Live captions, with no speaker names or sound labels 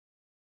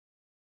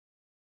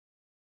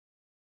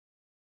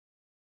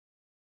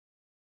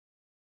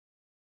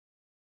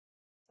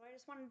I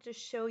just wanted to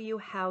show you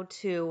how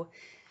to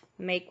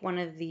make one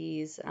of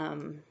these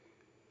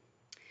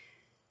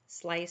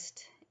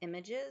sliced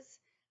images.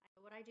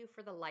 What I do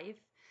for the life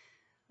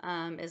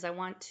is I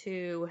want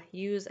to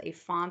use a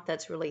font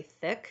that's really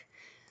thick.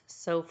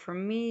 So for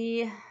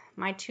me,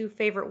 my two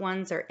favorite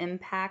ones are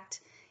Impact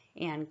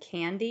and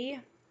Candy.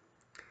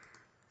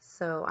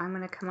 So I'm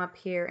going to come up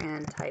here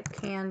and type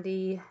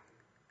Candy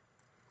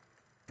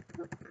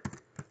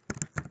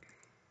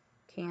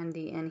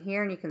in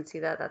here, and you can see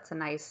that that's a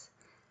nice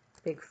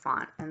big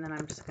font. And then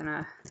I'm just going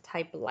to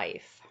type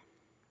Life.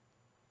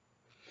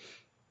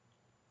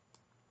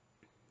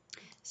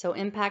 So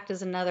Impact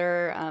is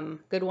another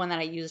good one that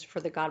I used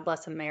for the God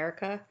Bless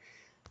America.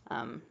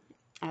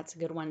 That's a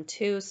good one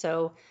too.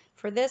 So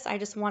for this, I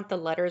just want the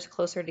letters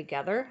closer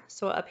together.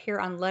 So up here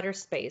on letter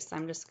space,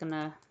 I'm just going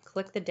to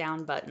click the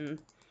down button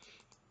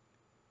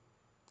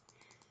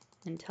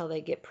until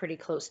they get pretty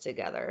close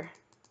together.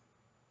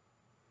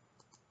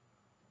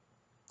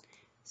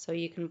 So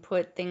you can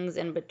put things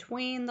in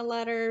between the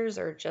letters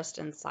or just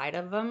inside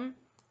of them.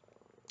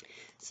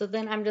 So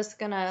then I'm just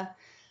going to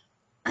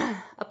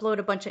upload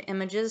a bunch of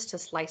images to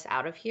slice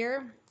out of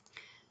here.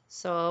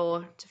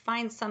 So to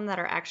find some that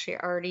are actually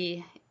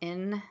already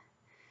in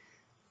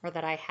or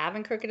that I have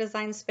in Cricut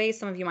Design Space,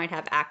 some of you might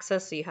have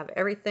access, so you have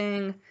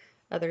everything.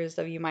 Others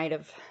of you might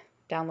have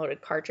downloaded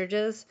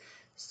cartridges.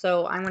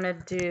 So I'm going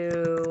to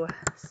do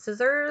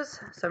scissors.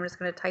 So I'm just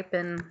going to type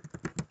in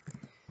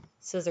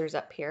scissors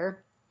up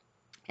here,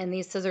 and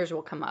these scissors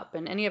will come up.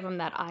 And any of them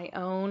that I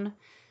own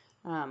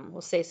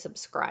will say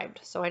subscribed.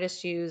 So I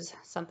just use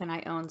something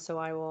I own. So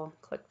I will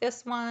click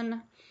this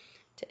one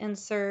to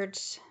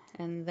insert,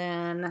 and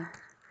then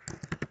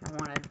I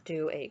want to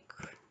do a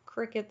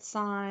Cricut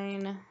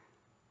sign.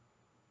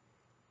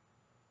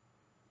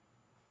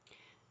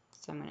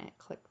 So I'm going to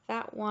click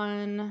that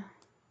one.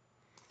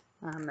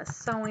 A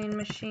sewing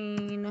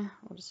machine.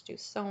 We'll just do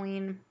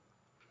sewing.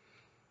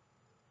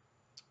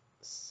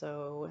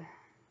 So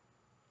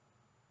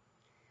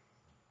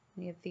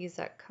any of these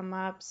that come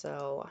up,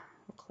 so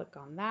we'll click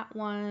on that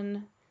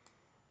one.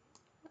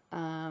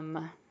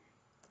 And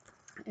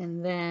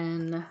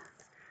then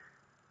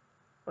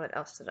what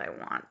else did I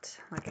want?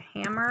 Like a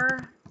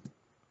hammer.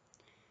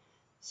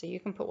 So you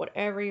can put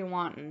whatever you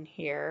want in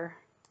here.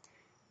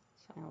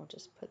 So I will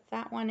just put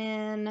that one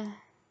in.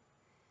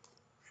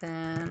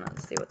 Then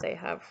let's see what they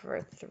have for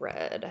a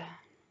thread.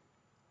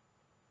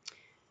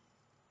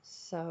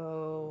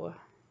 So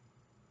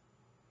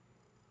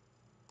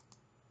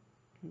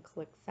and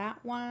click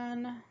that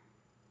one.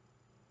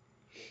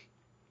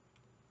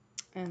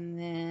 And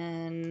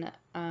then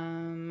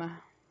a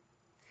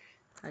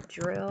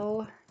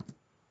drill.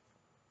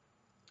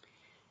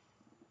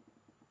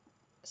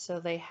 So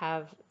they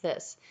have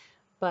this,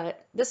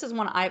 but this is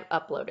one I've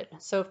uploaded.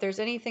 So if there's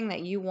anything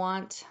that you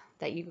want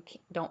that you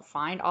don't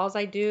find, all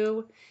I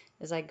do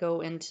is I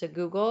go into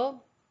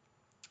Google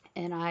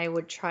and I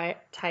would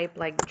type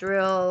like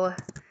drill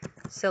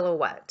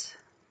silhouette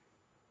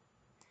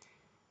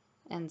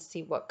and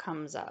see what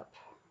comes up.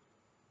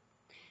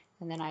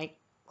 And then I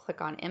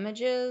click on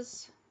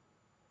images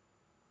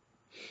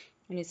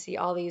and you see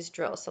all these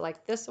drills. So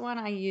like this one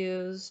I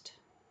used.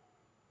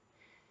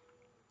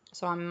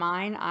 So on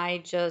mine, I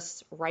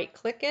just right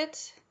click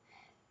it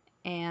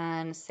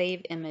and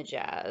save image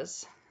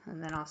as,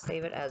 and then I'll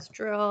save it as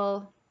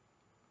drill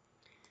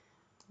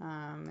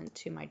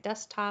into my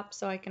desktop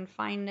so I can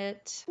find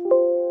it.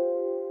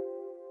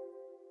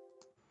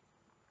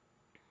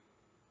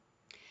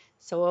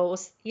 So it will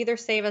either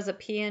save as a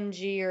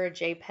PNG or a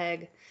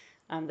JPEG.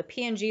 The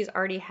PNGs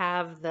already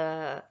have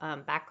the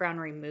background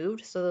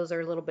removed, so those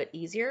are a little bit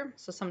easier.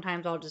 So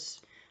sometimes I'll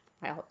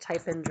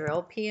type in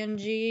drill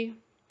PNG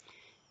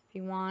if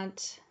you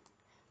want.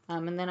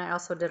 And then I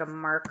also did a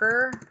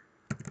marker.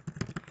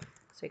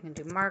 So you can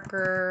do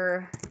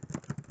marker.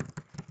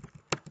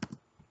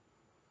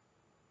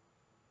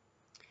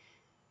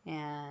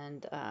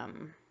 And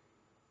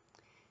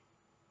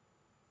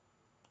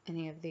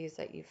any of these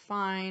that you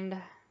find.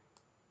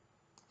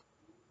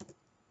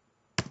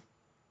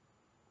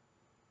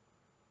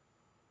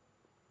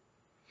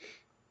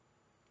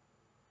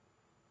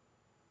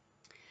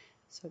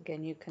 So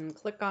again, you can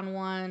click on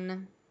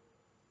one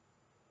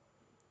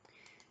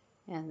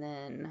and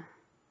then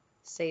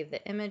save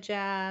the image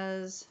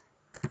as,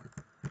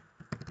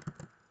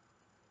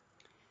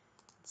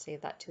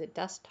 save that to the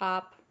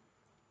desktop.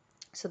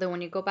 So then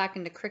when you go back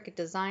into Cricut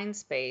Design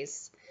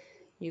Space,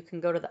 you can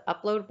go to the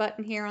upload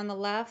button here on the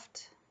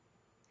left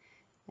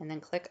and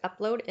then click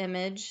upload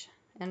image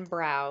and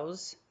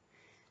browse.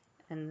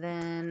 And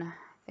then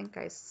I think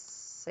I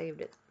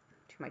saved it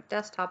to my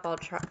desktop. I'll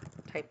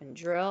type in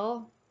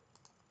drill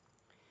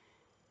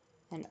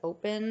and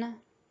open.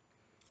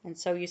 And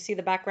so you see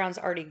the background's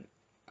already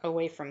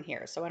away from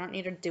here. So I don't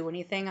need to do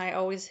anything. I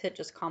always hit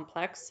just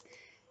complex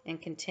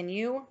and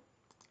continue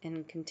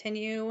and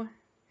continue.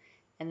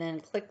 And then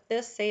click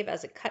this, save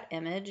as a cut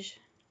image,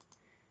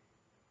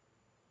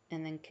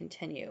 and then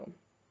continue.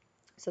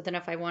 So then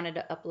if I wanted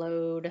to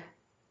upload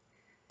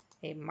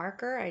a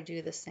marker, I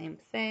do the same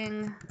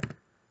thing.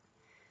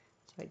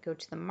 So I'd go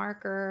to the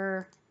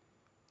marker,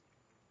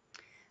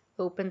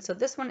 open. So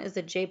this one is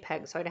a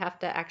JPEG, so I'd have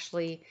to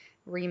actually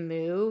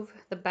remove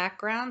the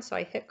background. So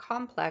I hit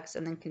complex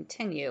and then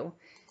continue.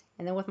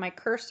 And then with my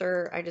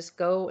cursor, I just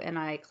go and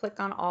I click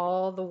on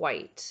all the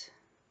white.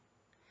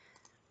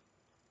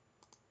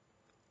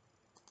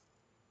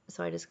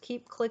 So I just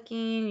keep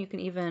clicking. You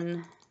can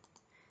even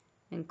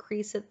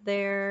increase it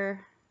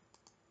there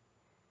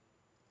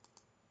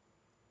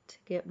to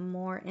get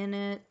more in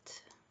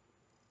it.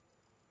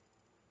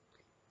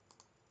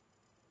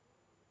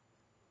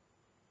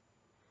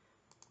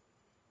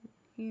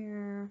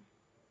 Here.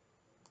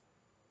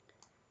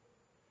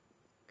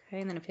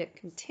 Okay, and then if you hit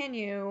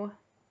continue,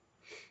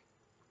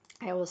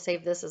 I will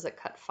save this as a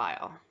cut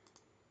file.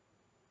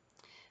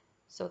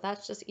 So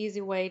that's just easy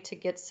way to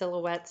get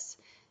silhouettes.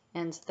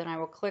 And then I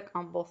will click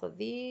on both of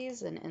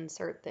these and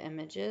insert the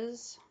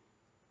images.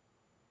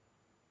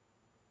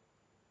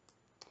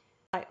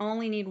 I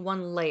only need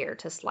one layer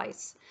to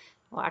slice.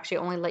 Well, actually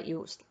only let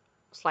you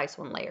slice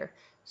one layer.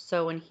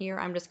 So in here,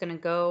 I'm just gonna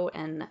go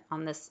and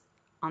on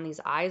these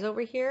eyes over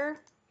here,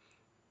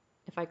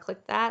 if I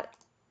click that,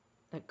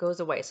 it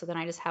goes away. So then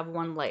I just have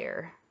one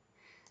layer.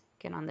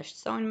 Again, on the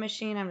sewing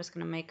machine, I'm just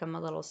gonna make them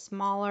a little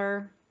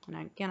smaller. And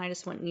again, I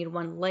just need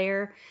one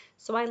layer.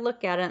 So I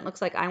look at it, it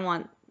looks like I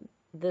want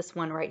this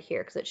one right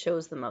here because it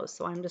shows the most.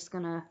 So I'm just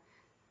gonna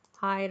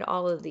hide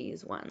all of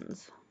these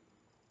ones.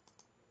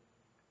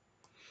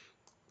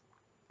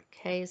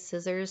 Okay,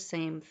 scissors,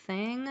 same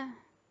thing. I'm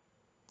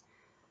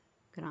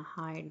gonna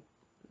hide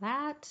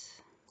that.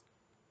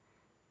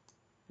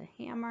 The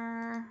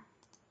hammer.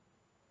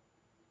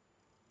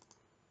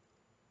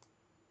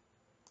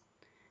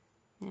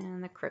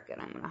 And the Cricut,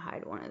 I'm gonna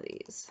hide one of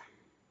these.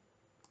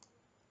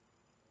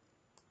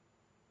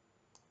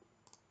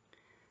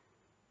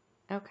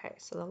 Okay,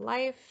 so the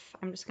life,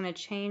 I'm just gonna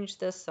change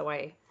this so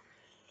I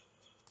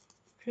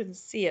can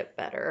see it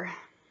better.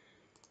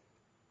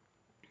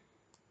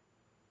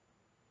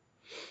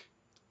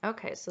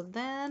 Okay, so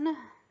then I'm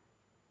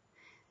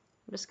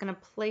just gonna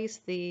place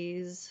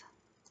these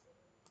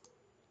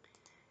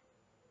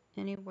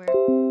anywhere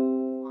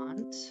you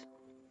want.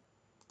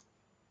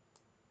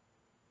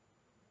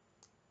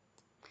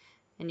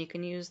 And you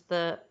can use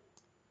the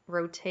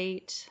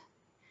rotate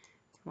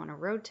if you wanna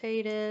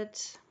rotate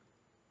it.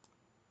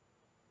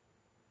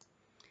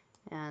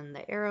 And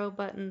the arrow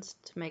buttons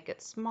to make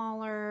it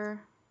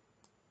smaller.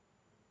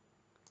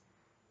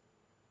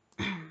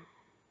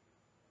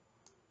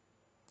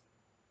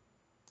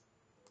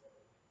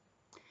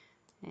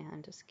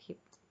 And just keep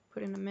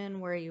putting them in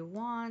where you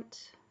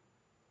want.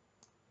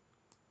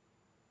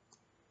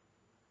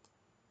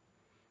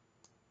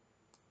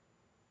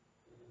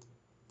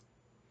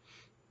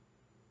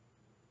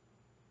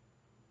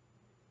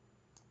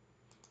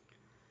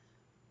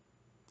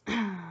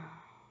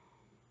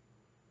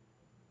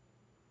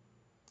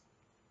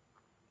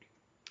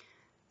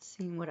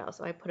 Seeing what else.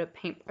 I put a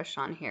paintbrush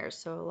on here,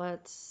 so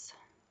let's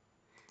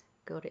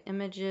go to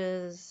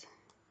images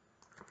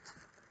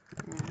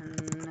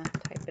and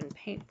type in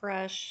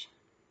paintbrush.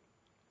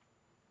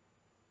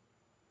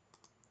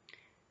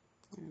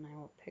 And I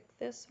will pick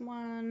this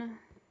one.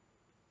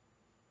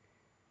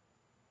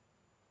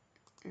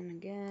 And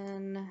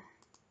again,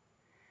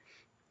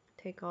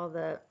 take all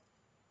the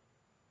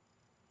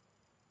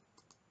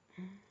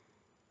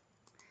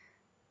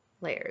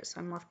layers.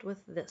 I'm left with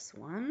this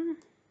one.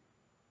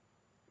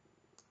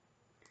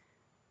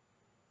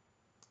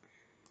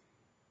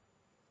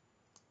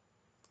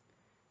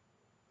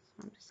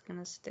 So I'm just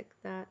gonna stick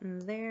that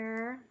in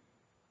there.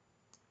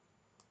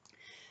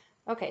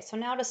 Okay, so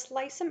now to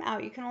slice them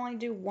out, you can only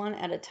do one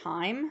at a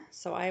time.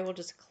 So I will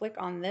just click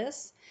on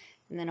this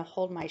and then I'll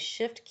hold my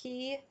shift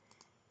key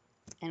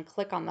and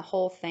click on the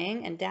whole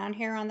thing. And down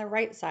here on the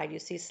right side, you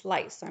see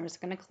slice. So I'm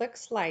just gonna click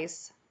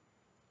slice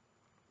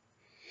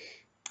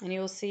and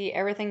you'll see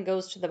everything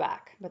goes to the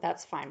back, but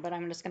that's fine. But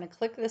I'm just gonna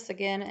click this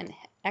again and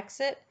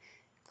exit,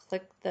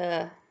 click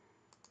and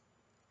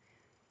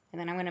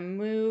then I'm gonna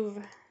move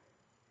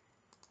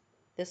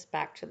this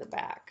back to the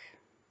back.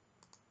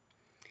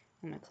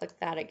 I'm gonna click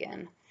that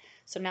again.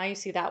 So now you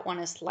see that one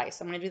is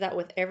sliced. I'm gonna do that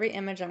with every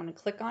image. I'm gonna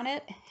click on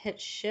it,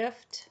 hit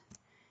shift,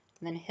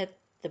 and then hit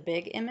the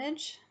big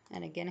image,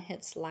 and again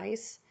hit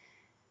slice,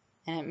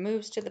 and it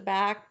moves to the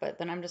back, but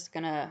then I'm just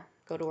gonna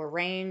go to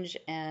arrange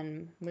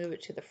and move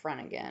it to the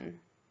front again.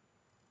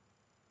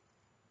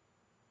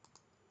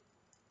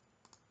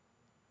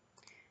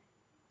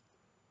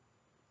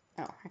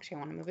 Oh, actually I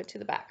wanna move it to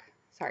the back.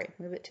 Sorry,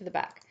 move it to the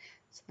back.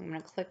 So I'm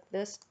gonna click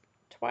this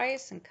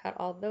twice and cut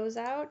all those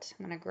out.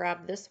 I'm gonna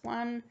grab this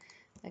one,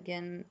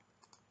 again,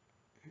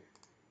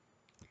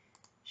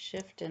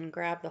 shift and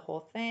grab the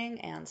whole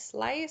thing and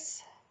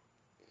slice.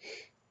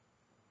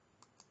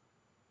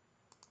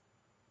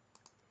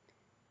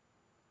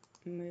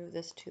 Move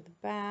this to the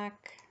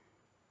back.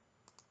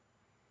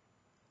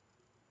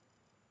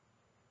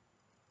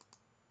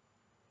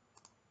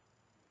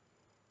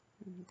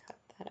 And cut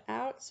that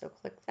out, so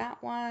click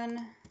that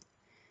one.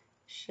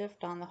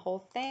 Shift on the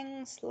whole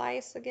thing,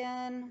 slice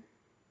again.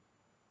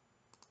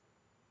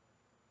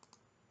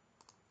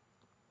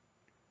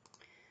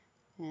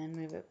 and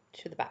move it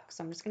to the back.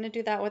 So I'm just going to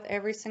do that with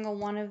every single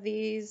one of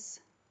these.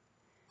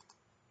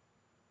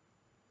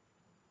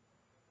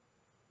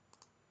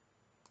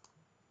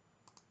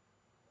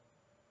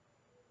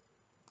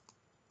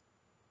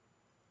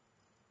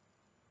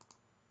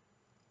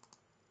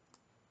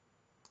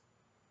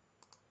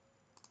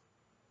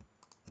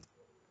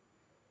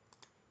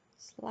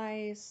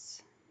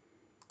 Slice.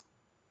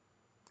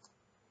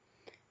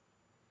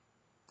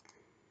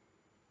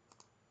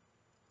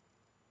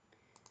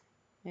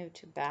 Move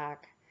to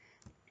back.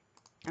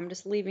 I'm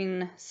just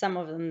leaving some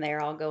of them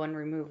there. I'll go and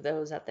remove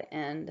those at the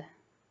end.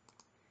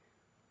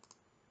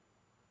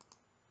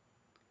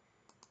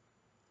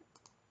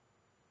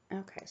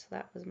 Okay, so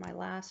that was my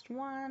last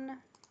one.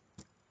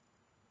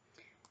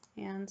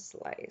 And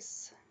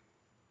slice.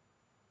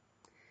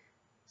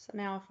 So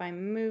now if I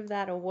move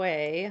that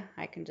away,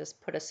 I can just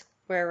put a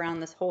square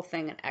around this whole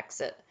thing and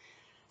exit.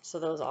 So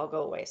those all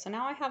go away. So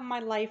now I have my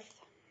life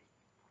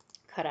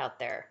cut out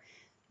there.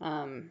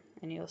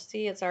 And you'll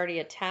see it's already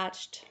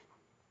attached.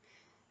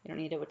 You don't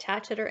need to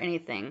attach it or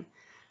anything.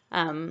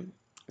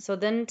 So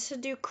then to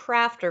do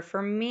Crafter,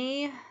 for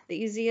me, the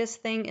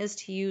easiest thing is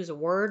to use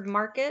Word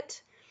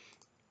Market.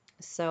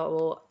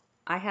 So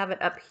I have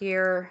it up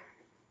here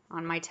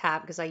on my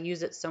tab because I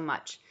use it so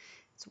much.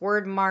 It's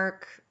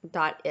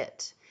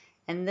wordmark.it.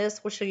 And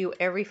this will show you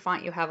every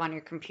font you have on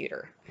your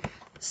computer.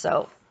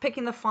 So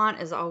picking the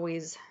font is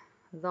always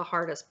the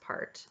hardest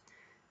part.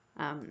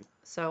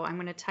 So I'm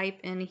going to type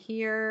in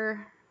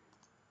here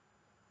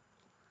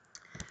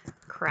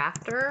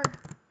Crafter,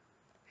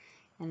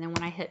 and then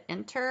when I hit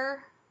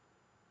enter,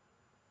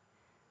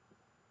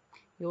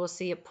 you will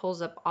see it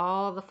pulls up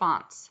all the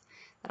fonts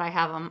that I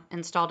have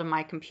installed in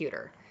my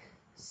computer.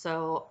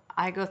 So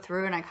I go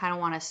through and I kind of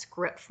want a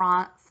script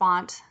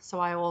font, so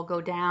I will go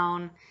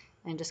down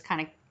and just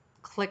kind of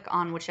click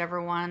on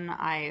whichever one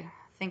I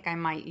think I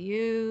might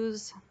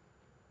use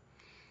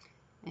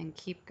and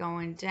keep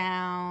going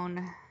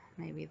down.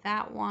 Maybe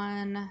that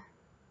one,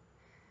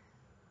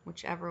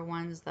 whichever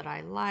ones that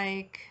I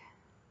like.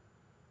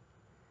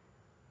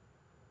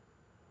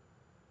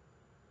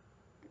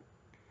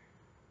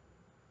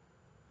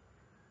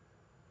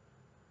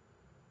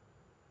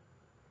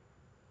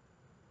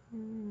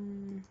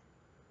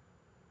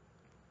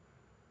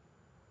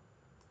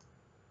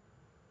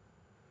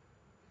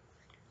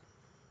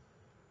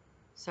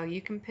 So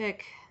you can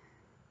pick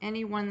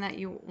any one that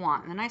you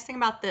want. And the nice thing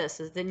about this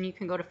is then you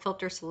can go to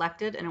filter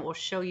selected and it will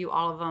show you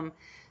all of them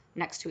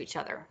next to each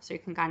other. So you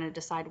can kind of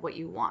decide what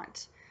you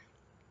want.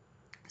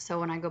 So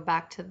when I go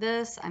back to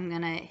this, I'm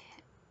going to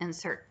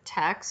insert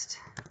text.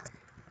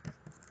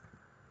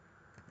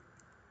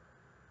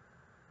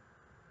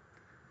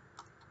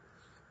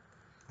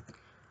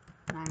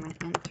 And I'm going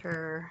to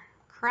enter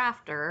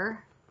Crafter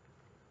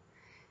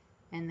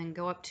and then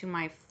go up to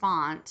my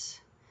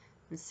font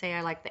and say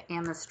I like the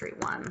Amistry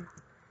one.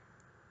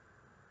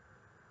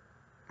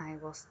 I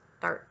will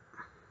start.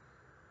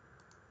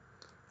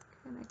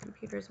 Okay, my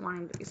computer's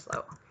wanting to be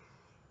slow.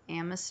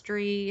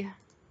 Amistry.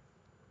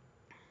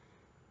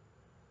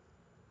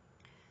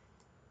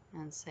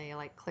 And say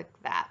like click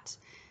that.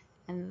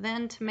 And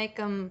then to make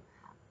them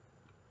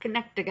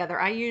connect together,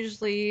 I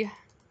usually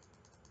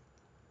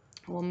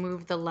will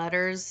move the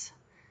letters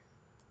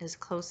as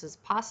close as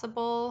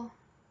possible.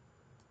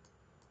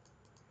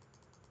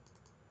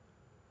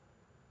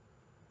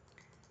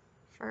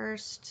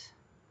 First,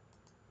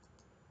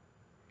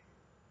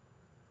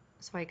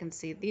 so I can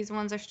see these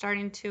ones are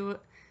starting to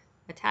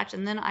attach,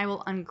 and then I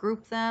will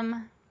ungroup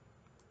them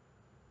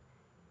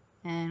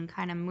and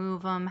kind of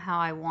move them how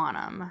I want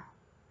them.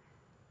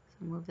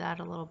 So move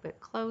that a little bit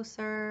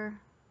closer.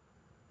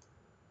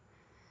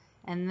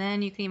 And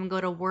then you can even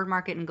go to Word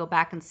Market and go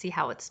back and see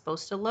how it's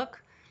supposed to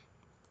look.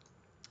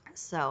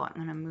 So I'm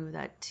going to move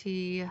that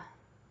T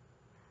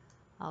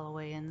all the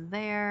way in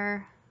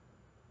there.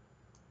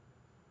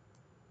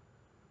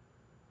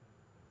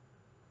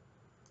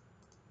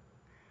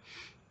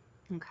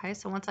 Okay,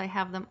 so once I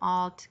have them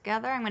all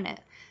together, I'm going to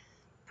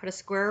put a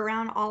square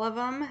around all of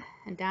them,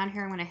 and down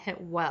here I'm going to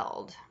hit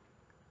Weld.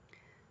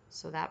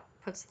 So that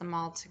puts them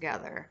all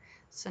together.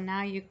 So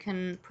now you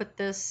can put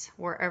this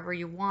wherever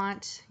you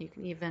want. You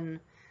can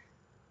even,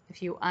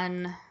 if you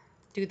undo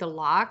the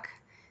lock,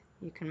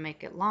 you can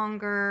make it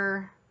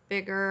longer,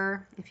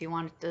 bigger. If you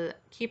want to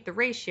keep the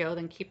ratio,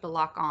 then keep the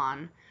lock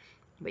on,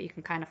 but you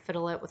can kind of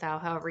fiddle it with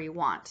however you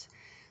want.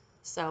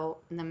 So,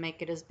 and then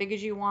make it as big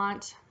as you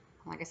want.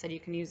 Like I said, you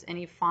can use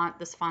any font.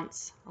 This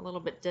font's a little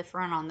bit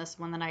different on this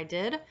one that I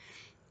did.